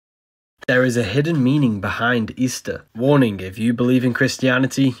There is a hidden meaning behind Easter. Warning, if you believe in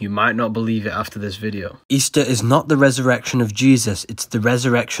Christianity, you might not believe it after this video. Easter is not the resurrection of Jesus, it's the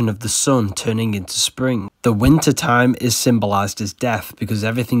resurrection of the sun turning into spring. The winter time is symbolized as death because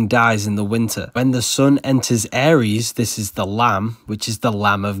everything dies in the winter. When the sun enters Aries, this is the Lamb, which is the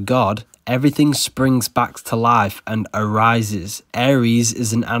Lamb of God. Everything springs back to life and arises. Aries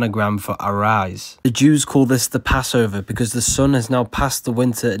is an anagram for arise. The Jews call this the Passover because the sun has now passed the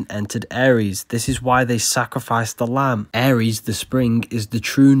winter and entered Aries. This is why they sacrifice the lamb. Aries, the spring, is the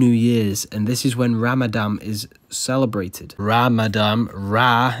true New Year's, and this is when Ramadan is celebrated. Ramadan,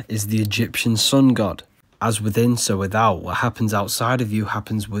 Ra, is the Egyptian sun god. As within, so without. What happens outside of you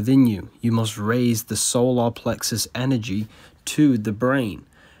happens within you. You must raise the solar plexus energy to the brain.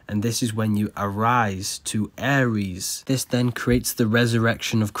 And this is when you arise to Aries. This then creates the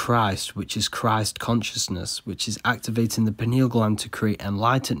resurrection of Christ, which is Christ consciousness, which is activating the pineal gland to create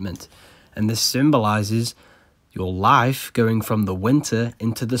enlightenment. And this symbolizes your life going from the winter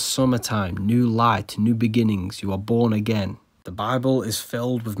into the summertime, new light, new beginnings. You are born again. The Bible is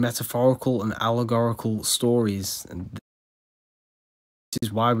filled with metaphorical and allegorical stories, and this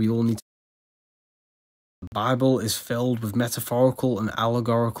is why we all need to. The Bible is filled with metaphorical and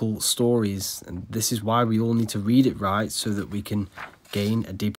allegorical stories, and this is why we all need to read it right so that we can gain a deeper